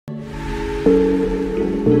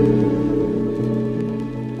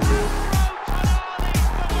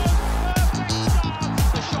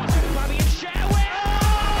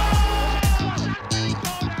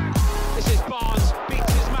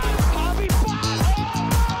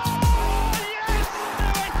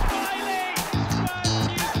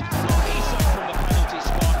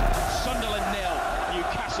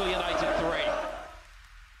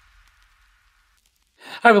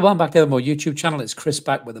Hi everyone, back to the More YouTube channel. It's Chris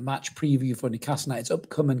back with a match preview for Newcastle United's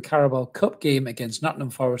upcoming Carabao Cup game against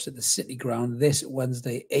Nottingham Forest at the City Ground this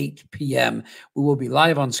Wednesday, 8 p.m. We will be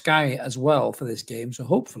live on Sky as well for this game, so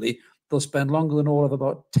hopefully they'll spend longer than all of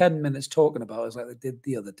about 10 minutes talking about us like they did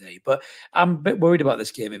the other day. But I'm a bit worried about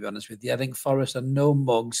this game, to be honest with you. I think Forest are no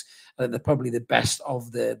mugs. I think they're probably the best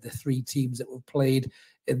of the three teams that we've played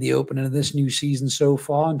in the opening of this new season so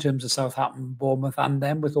far, in terms of Southampton, Bournemouth, and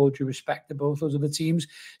them, with all due respect to both those other teams.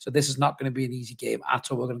 So this is not going to be an easy game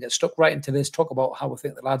at all. We're going to get stuck right into this, talk about how we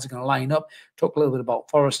think the lads are going to line up, talk a little bit about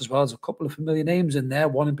Forest as well. There's a couple of familiar names in there.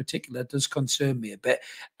 One in particular does concern me a bit,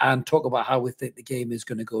 and talk about how we think the game is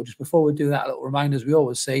going to go. Just before we do that, a little reminder, as we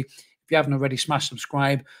always say, if you haven't already, smash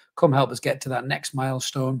subscribe. Come help us get to that next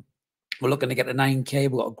milestone. We're looking to get to 9K.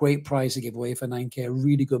 We've got a great prize to give away for 9K, a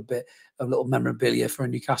really good bit of little memorabilia for a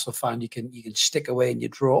Newcastle fan. You can stick away in your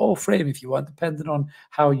drawer or frame if you want, depending on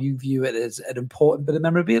how you view it as an important bit of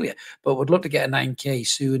memorabilia. But we'd love to get a 9K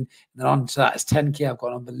soon. And then on to that is 10K. I've got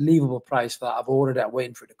an unbelievable prize for that. I've ordered it,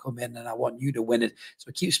 waiting for it to come in, and I want you to win it.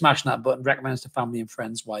 So keep smashing that button. Recommend us to family and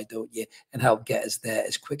friends. Why don't you? And help get us there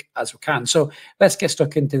as quick as we can. So let's get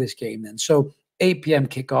stuck into this game then. So 8 p.m.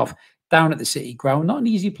 kickoff down at the City Ground. Not an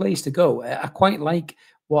easy place to go. I quite like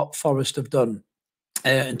what Forest have done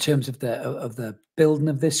in terms of the building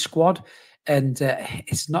of this squad, and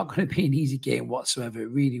it's not going to be an easy game whatsoever. It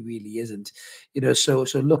really, really isn't. You know, so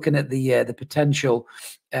looking at the potential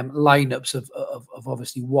lineups of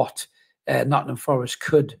obviously what Nottingham Forest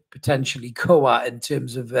could potentially go at in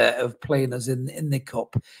terms of playing us in the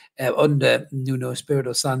cup under Nuno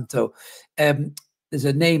Espirito Santo. There's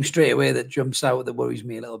a name straight away that jumps out that worries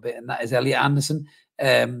me a little bit, and that is Elliot Anderson.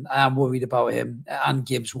 I'm worried about him and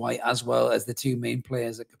Gibbs White as well as the two main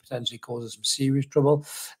players that could potentially cause us some serious trouble.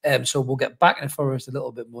 So we'll get back into Forest a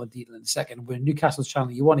little bit more detail in a second. We're in Newcastle's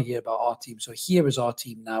channel. You want to hear about our team. So here is our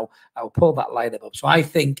team now. I will pull that lineup up. So I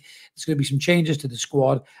think there's going to be some changes to the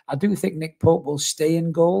squad. I do think Nick Pope will stay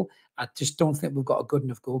in goal. I just don't think we've got a good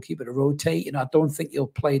enough goalkeeper to rotate. You know, I don't think he'll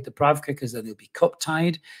play Dubravka because then he'll be cup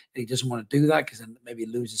tied. And he doesn't want to do that because then maybe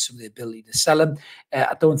he loses some of the ability to sell him.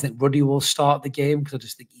 I don't think Ruddy will start the game because I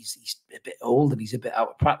just think he's a bit old and he's a bit out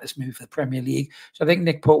of practice maybe for the Premier League. So I think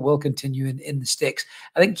Nick Pope will continue in the sticks.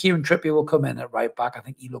 I think Kieran Trippier will come in at right back. I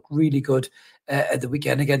think he looked really good at the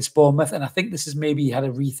weekend against Bournemouth. And I think this is maybe he had a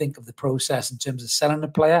rethink of the process in terms of selling a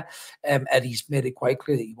player. Eddie's made it quite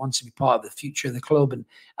clear that he wants to be part of the future of the club. And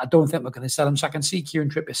I don't think we're going to sell him. So I can see Kieran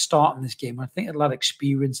Trippier starting this game. I think it'll add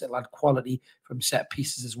experience, it'll add quality from set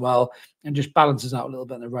pieces as well, and just balances out a little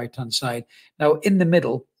bit on the right-hand side. Now, in the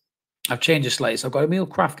middle, I've changed it slightly. So I've got Emil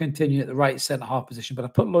Kraft continuing at the right centre-half position, but I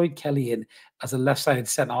put Lloyd Kelly in as a left-sided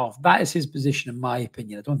centre-half. That is his position, in my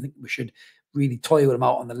opinion. I don't think we should really toy with him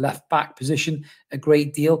out on the left-back position a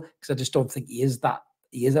great deal, because I just don't think he is that.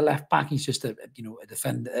 He is a left back. He's just a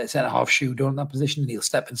defender, a centre half shoe down that position, and he'll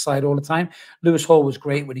step inside all the time. Lewis Hall was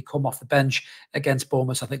great when he come off the bench against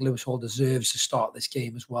Bournemouth. I think Lewis Hall deserves to start this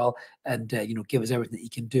game as well, and give us everything that he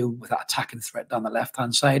can do with that attacking threat down the left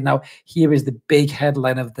hand side. Now, here is the big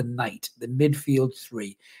headline of the night: the midfield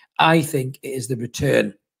three. I think it is the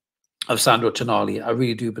return of Sandro Tonali. I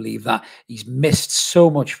really do believe that. He's missed so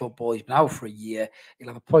much football. He's been out for a year. He'll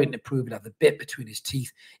have a point to prove. He'll have the bit between his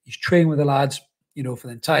teeth. He's trained with the lads, for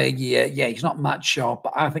the entire year. Yeah, he's not match sharp,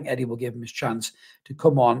 but I think Eddie will give him his chance to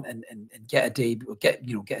come on and get a debut, or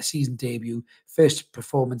get a season debut, first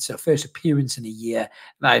performance, or first appearance in a year.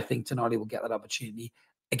 And I think Tonali will get that opportunity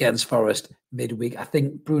against Forest midweek. I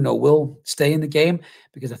think Bruno will stay in the game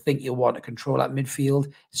because I think he'll want to control that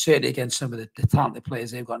midfield, certainly against some of the talented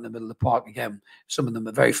players they've got in the middle of the park. Again, some of them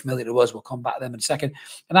are very familiar to us. We'll come back to them in a second.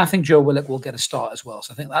 And I think Joe Willock will get a start as well.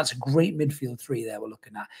 So I think that's a great midfield three there we're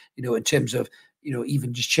looking at, in terms of,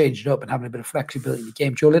 even just changing it up and having a bit of flexibility in the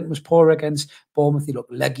game. Joe Linton was poor against Bournemouth. He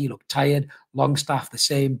looked leggy, looked tired. Longstaff the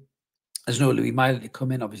same. There's no Louis Miley to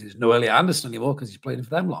come in. Obviously, there's no Elliot Anderson anymore because he's playing for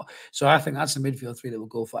them lot. So I think that's the midfield three that we'll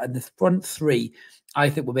go for. And the front three, I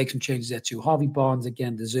think we'll make some changes there too. Harvey Barnes,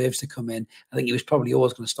 again, deserves to come in. I think he was probably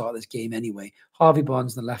always going to start this game anyway. Harvey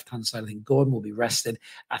Barnes on the left-hand side. I think Gordon will be rested.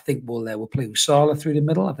 I think we'll play with Salah through the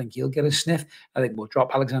middle. I think he'll get a sniff. I think we'll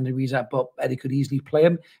drop Alexander Isak, but Eddie could easily play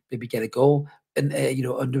him, maybe get a goal. and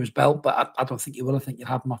under his belt, but I don't think he will. I think you'll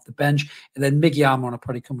have him off the bench, and then Miggy Almiron will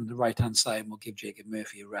probably come on the right hand side, and we'll give Jacob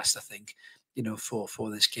Murphy a rest. I think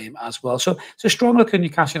for this game as well. So it's a strong looking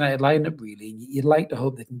Newcastle United lineup, really. You'd like to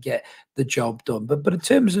hope they can get the job done. But in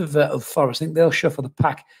terms of Forest, I think they'll shuffle the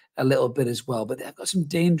pack a little bit as well. But they've got some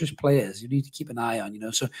dangerous players you need to keep an eye on.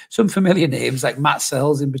 So some familiar names like Matt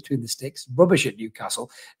Sells in between the sticks, rubbish at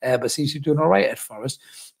Newcastle, but seems to be doing all right at Forest.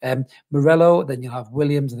 Morello, then you'll have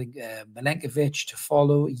Williams, I think Milenkovic, to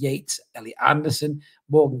follow, Yates, Elliot Anderson,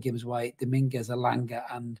 Morgan Gibbs-White, Dominguez, Alanga,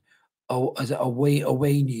 and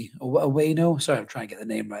Oweno. Sorry, I'm trying to get the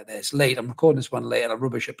name right there. It's late. I'm recording this one late and I'm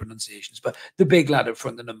rubbish at pronunciations. But the big lad up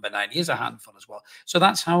front, the number 9, he is a handful as well. So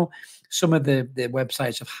that's how some of the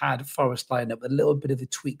websites have had Forest line up, a little bit of a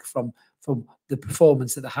tweak from the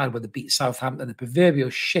performance that they had when they beat Southampton, the proverbial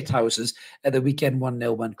shithouses at the weekend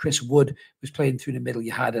 1-0 when Chris Wood was playing through the middle.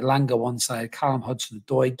 You had Elanga one side, Callum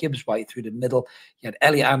Hudson-Odoi, Gibbs-White through the middle. You had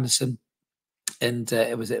Elliot Anderson, and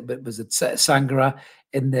it was Sangara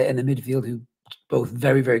in the midfield, who both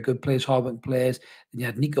very, very good players, hard-working players. And you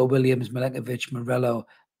had Nico Williams, Milenkovic, Morello,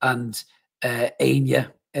 and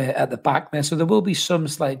Anya at the back there. So there will be some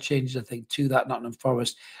slight changes, I think, to that Nottingham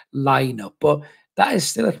Forest lineup. But that is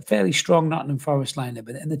still a fairly strong Nottingham Forest lineup.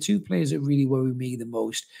 And the two players that really worry me the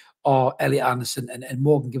most are Elliot Anderson and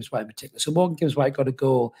Morgan Gibbs-White in particular. So Morgan Gibbs-White got a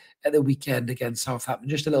goal at the weekend against Southampton.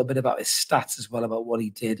 Just a little bit about his stats as well, about what he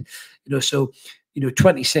did.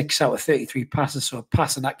 26 out of 33 passes, so a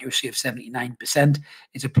passing accuracy of 79%.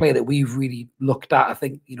 It's a player that we've really looked at. I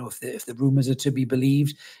think, if the rumours are to be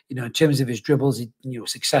believed, in terms of his dribbles, he,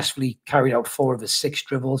 successfully carried out 4 of his 6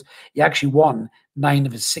 dribbles. He actually won 9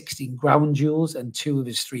 of his 16 ground duels and 2 of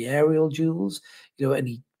his 3 aerial duels, and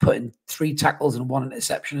he put in 3 tackles and 1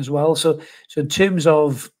 interception as well. So in terms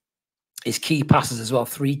of his key passes as well,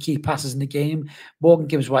 3 key passes in the game, Morgan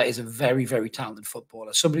Gibbs-White is a very, very talented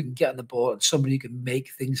footballer. Somebody who can get on the ball and somebody who can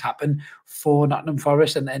make things happen for Nottingham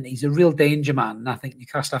Forest. And he's a real danger man. And I think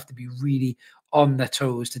Newcastle have to be really on their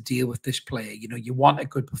toes to deal with this player. You want a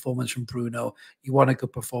good performance from Bruno. You want a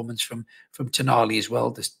good performance from Tonali as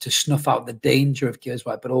well to snuff out the danger of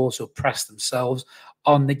Gibbs-White, but also press themselves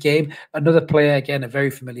on the game. Another player, again, a very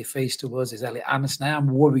familiar face to us, is Elliot Anderson. I am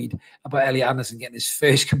worried about Elliot Anderson getting his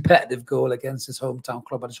first competitive goal against his hometown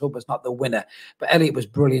club. I just hope it's not the winner. But Elliot was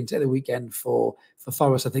brilliant at the weekend for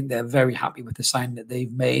Forest. I think they're very happy with the sign that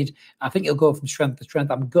they've made. I think he'll go from strength to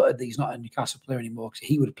strength. I'm gutted that he's not a Newcastle player anymore, because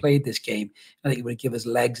he would have played this game. I think he would give us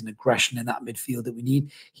legs and aggression in that midfield that we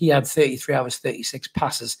need. He had 33 out of 36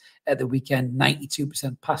 passes at the weekend,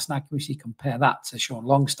 92% passing accuracy. Compare that to Sean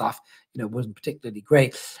Longstaff. Wasn't particularly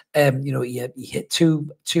great. He hit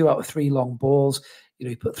two out of 3 long balls.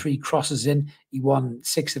 He put 3 crosses in. He won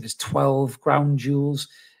 6 of his 12 ground duels,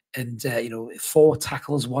 and 4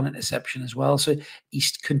 tackles, 1 interception as well. So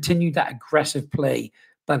he's continued that aggressive play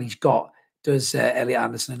that he's got, does Elliot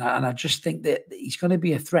Anderson. And I just think that he's going to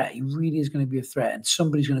be a threat. He really is going to be a threat. And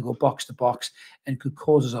somebody's going to go box to box and could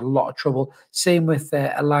cause us a lot of trouble. Same with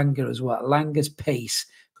Alanga as well. Alanga's pace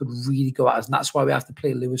could really go at us. And that's why we have to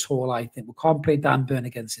play Lewis Hall, I think. We can't play Dan Burn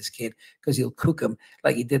against this kid, because he'll cook him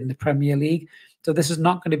like he did in the Premier League. So this is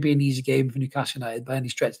not going to be an easy game for Newcastle United by any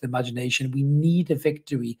stretch of the imagination. We need a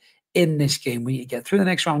victory in this game. We need to get through the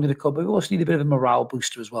next round of the Cup, but we also need a bit of a morale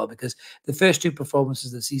booster as well, because the first 2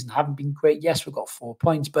 performances of the season haven't been great. Yes, we've got 4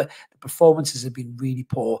 points, but the performances have been really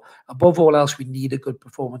poor. Above all else, we need a good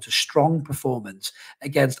performance, a strong performance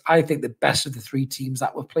against, I think, the best of the 3 teams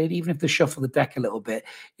that we've played, even if they shuffle the deck a little bit,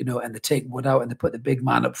 and they take Wood out and they put the big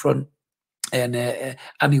man up front. And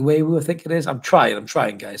anyway, we were thinking is, I'm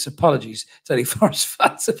trying, guys. Apologies to any Forest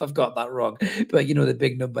fans if I've got that wrong. But the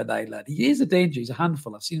big number 9 lad, he is a danger. He's a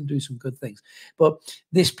handful. I've seen him do some good things. But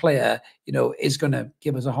this player, is going to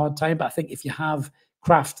give us a hard time. But I think if you have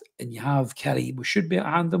Kraft and you have Kelly, we should be able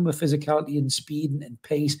to handle them with physicality and speed and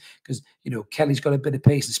pace, because Kelly's got a bit of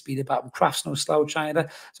pace and speed about him. Kraft's no slouch either,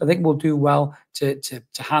 so I think we'll do well to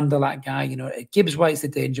handle that guy. Gibbs-White's the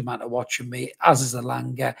danger man to watch from me, as is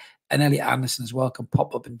Alanga, and Elliot Anderson as well can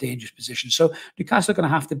pop up in dangerous positions. So Newcastle are going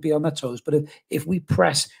to have to be on their toes. But if we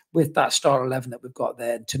press with that start 11 that we've got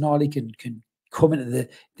there, Tonali can come into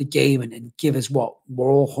the game and give us what we're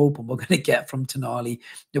all hoping we're going to get from Tonali.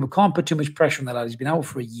 We can't put too much pressure on that lad. He's been out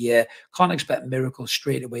for a year. Can't expect miracles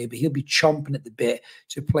straight away, but he'll be chomping at the bit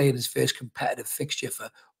to play in his first competitive fixture for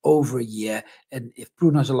over a year. And if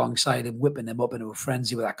Bruno's alongside him, whipping him up into a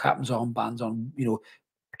frenzy with that captain's armbands on,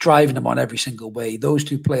 driving them on every single way, those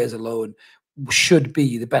 2 players alone should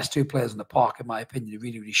be the best two players in the park, in my opinion. They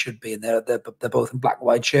really, really should be, and they're both in black and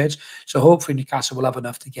white shirts. So hopefully Newcastle will have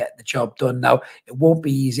enough to get the job done. Now, it won't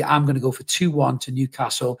be easy. I'm going to go for 2-1 to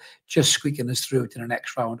Newcastle, just squeaking us through to the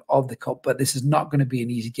next round of the Cup. But this is not going to be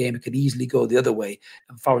an easy game. It could easily go the other way,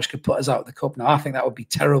 and Forest could put us out of the Cup. Now, I think that would be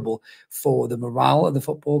terrible for the morale of the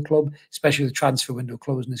football club, especially with the transfer window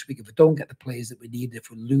closing this week. If we don't get the players that we need,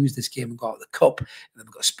 if we lose this game and go out of the Cup, and then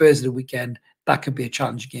we've got Spurs at the weekend, that could be a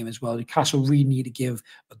challenging game as well. Newcastle really need to give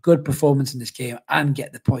a good performance in this game and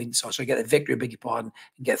get the points, or so get the victory, beg your pardon,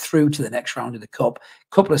 and get through to the next round of the Cup.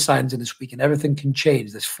 Couple of signs in this week and everything can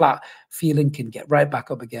change. This flat feeling can get right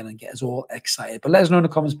back up again and get us all excited. But let us know in the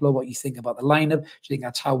comments below what you think about the lineup. Do you think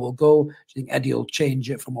that's how we'll go? Do you think Eddie will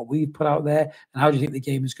change it from what we've put out there? And how do you think the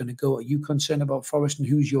game is going to go? Are you concerned about Forest, and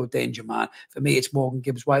who's your danger man? For me, it's Morgan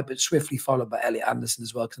Gibbs-White, but swiftly followed by Elliot Anderson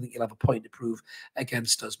as well, because I think he'll have a point to prove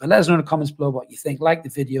against us. But let us know in the comments below what you think. Like the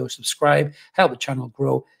video, subscribe, help the channel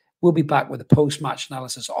grow. We'll be back with a post-match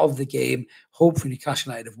analysis of the game. Hopefully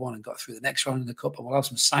Newcastle United have won and got through the next round in the Cup, and we'll have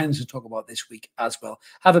some signs to talk about this week as well.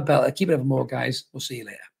 Have a belter. Keep it ever more, guys. We'll see you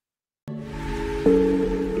later.